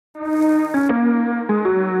What's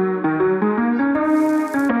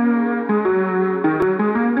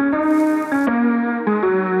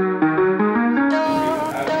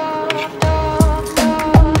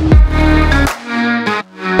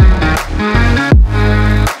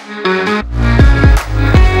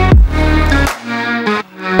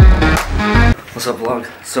up, vlog?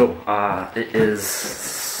 So, it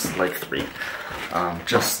is like 3.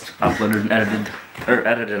 Just uploaded and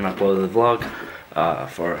edited and uploaded the vlog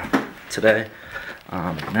for today.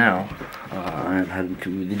 Now, I'm heading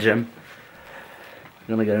to the gym. I'm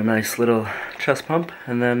gonna get a nice little chest pump,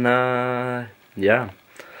 and then, yeah.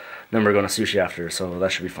 Then we're going to sushi after, so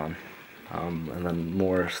that should be fun. And then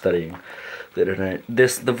more studying later tonight.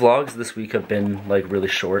 The vlogs this week have been like really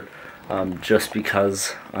short, just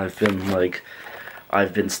because I've been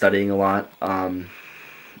studying a lot, and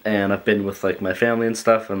I've been with like my family and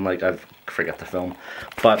stuff, and like I forget to film.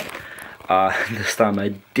 But this time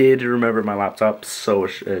I did remember my laptop, so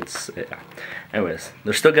it's yeah. Anyways,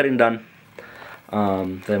 they're still getting done.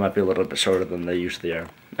 They might be a little bit shorter than they usually are.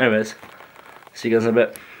 Anyways, see you guys in a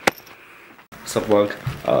bit. What's up, vlog?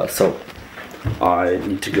 So I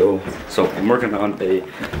need to go. So I'm working on a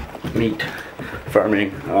meat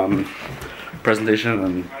farming presentation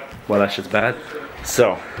and why that shit's bad.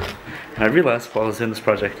 So, and I realized while I was in this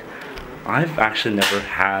project, I've actually never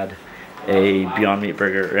had a Beyond Meat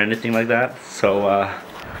burger or anything like that. So,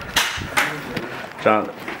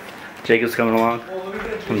 Jacob's coming along.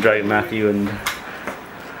 I'm dragging Matthew and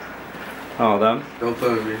all of them. Don't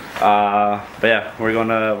play with me. But yeah, we're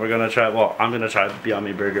gonna try. Well, I'm gonna try the Beyond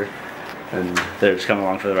Meat burger, and they're just coming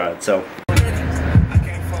along for the ride. So.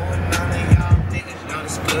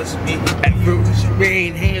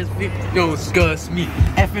 Rain hands, don't discuss me.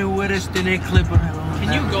 Effing with us, then they clip on.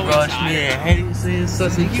 Can you go inside?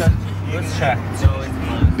 Let's check.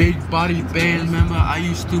 Big body band member, I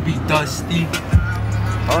used to be dusty.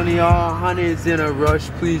 Only all hundreds in a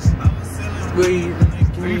rush, please. Wait,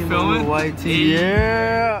 are you filming? White tee,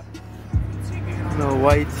 yeah. No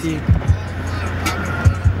white tee.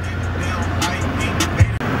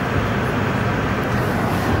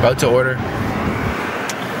 About to order.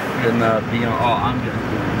 And Beyond. Oh, I'm good.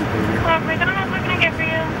 McDonald's, what can I get for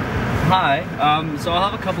you? Hi. So I'll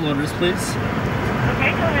have a couple orders, please.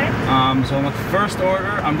 Okay, go ahead. So on the first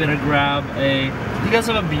order, I'm gonna grab a. Do you guys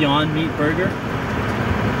have a Beyond Meat burger?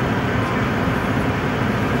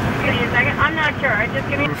 Give me a second. I'm not sure. Just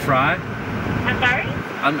give me A fry. I'm sorry?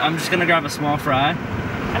 I'm just gonna grab a small fry. A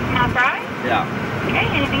small fry? Yeah. Okay,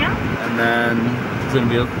 anything else? And then it's gonna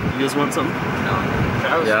be. You guys want something? No.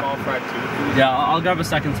 That was Yeah. small fry too. Yeah, I'll grab a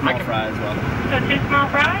second small fry as well. So 2 small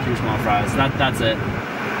fries? 2 small fries. That's it.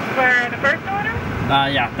 For the first order?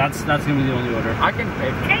 Yeah, that's gonna be the only order. I can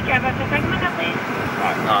pay. Okay, grab us a second window, please.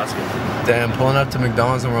 Alright, no, that's good. Damn, pulling up to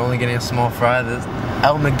McDonald's and we're only getting a small fry. This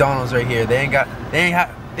L McDonald's right here. They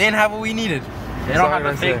didn't have what we needed. They don't have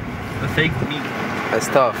the fake meat. That's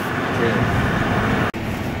tough. Yeah.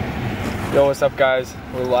 Yo, what's up, guys?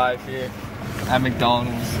 We're live here at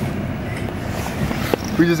McDonald's.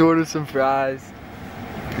 We just ordered some fries.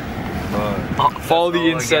 Follow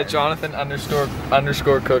the inset, Jonathan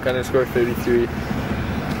 _cook_33.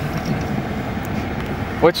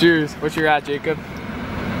 What's yours? What's your at, Jacob?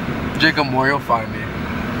 Jacob Moore, you'll find me.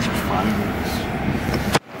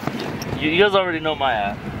 You guys already know my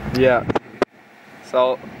at. Yeah.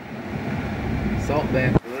 Salt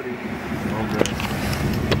Band.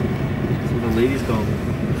 That's what the ladies call me.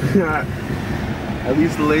 At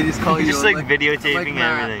least the ladies call you. Just like videotaping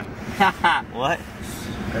everything. What?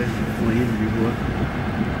 That's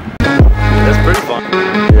pretty fun.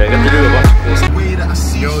 Yeah, I got to do a bunch of this.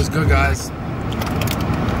 Yo, it's good, guys.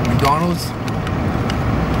 McDonald's.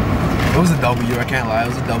 It was a W, I can't lie, it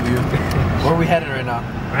was a W. Where are we headed right now?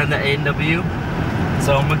 We're in the A&W.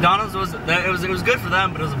 So McDonald's was good for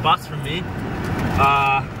them, but it was a bust for me.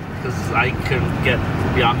 Because I couldn't get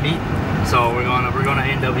Beyond Meat. So we're going to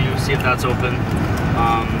A&W, see if that's open.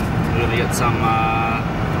 We're gonna get some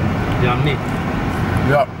Beyond Meat.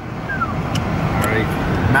 Yep. Alright.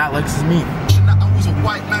 Matt likes his meat.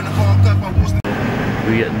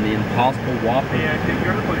 We're getting the Impossible Whopper. Yeah, I think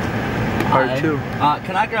you're the place. Part 2.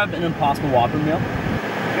 Can I grab an Impossible Whopper meal? Yep.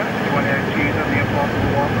 You want to add cheese on the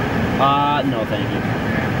Impossible Whopper? No, thank you.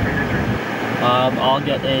 And for your drink? I'll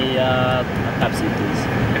get a Pepsi, please.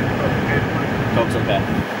 Okay. Coke's okay.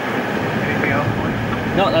 Anything else, please?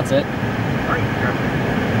 No, that's it. Alright, grab it.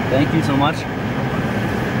 Thank you so much.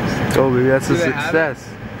 Oh, baby, that's a success.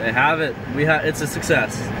 They have it. It's a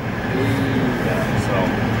success. So.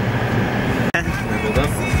 Hold up.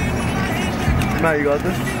 Matt, you got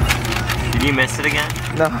this? Did you miss it again?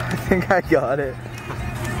 No, I think I got it.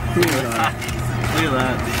 Look at that. Look at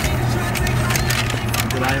that.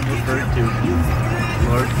 That I am referred to.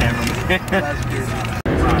 Lord Cameraman. That's good.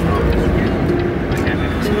 I can't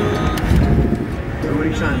make this. So what are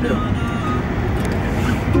you trying to do?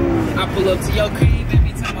 I pull up to your crib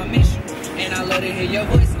every time I miss you, and I love to hear your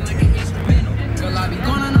voice like an instrumental. Girl, I be going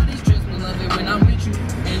on all these trips, but love it when I'm with you,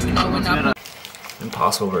 and you know when I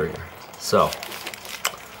Impossible Burger. So,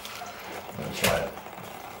 I'm gonna try it.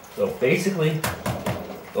 So basically,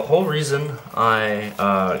 the whole reason I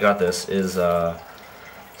got this is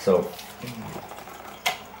so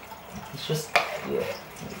it's just yeah.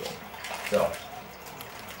 So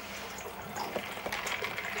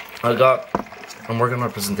I'm working on a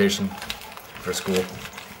presentation for school,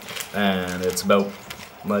 and it's about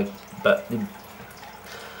like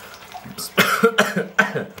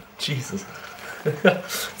Jesus.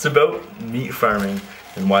 It's about meat farming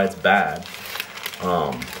and why it's bad,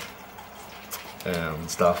 and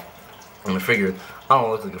stuff. And I figured I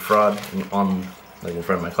don't look like a fraud on like in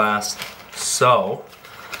front of my class, so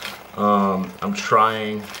I'm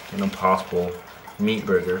trying an Impossible meat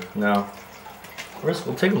burger. Now, first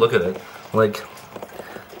we'll take a look at it. Like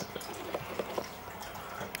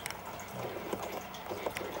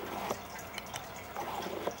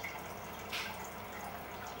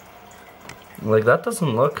that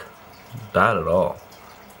doesn't look bad at all.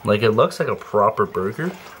 Like it looks like a proper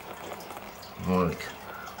burger. Like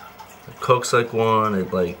it cooks like one,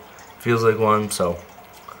 it like feels like one, so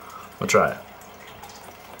I'll try it.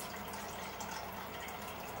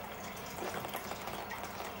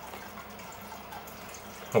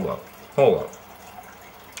 Hold up. Hold up.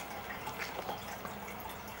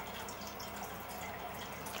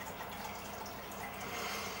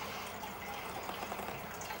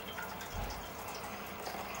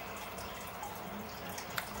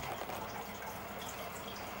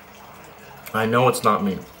 I know it's not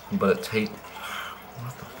me, but it tastes.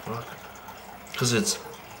 What the fuck? Because it's.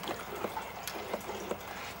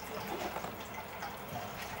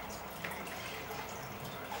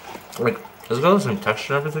 Like, it's got the same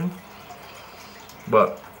texture and everything,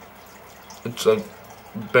 but it's like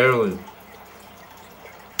barely.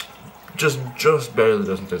 Just barely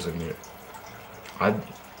doesn't taste like meat.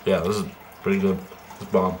 Yeah, this is pretty good.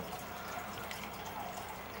 It's bomb.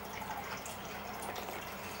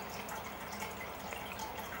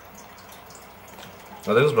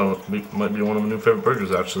 I think this might be one of my new favorite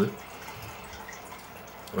burgers, actually.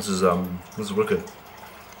 This is wicked.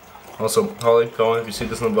 Also, Holly, Colin, if you see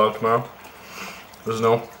this in the vlog tomorrow, just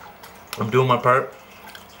know I'm doing my part.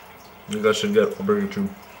 You guys should get a burger too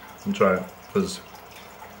and try it, because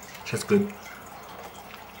it's just good.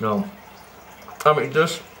 Now, I'll make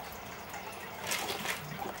this.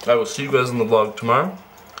 I will see you guys in the vlog tomorrow.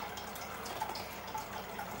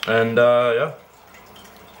 And yeah.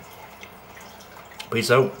 Peace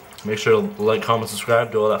out. Make sure to like, comment,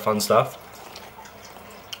 subscribe, do all that fun stuff.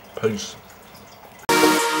 Peace.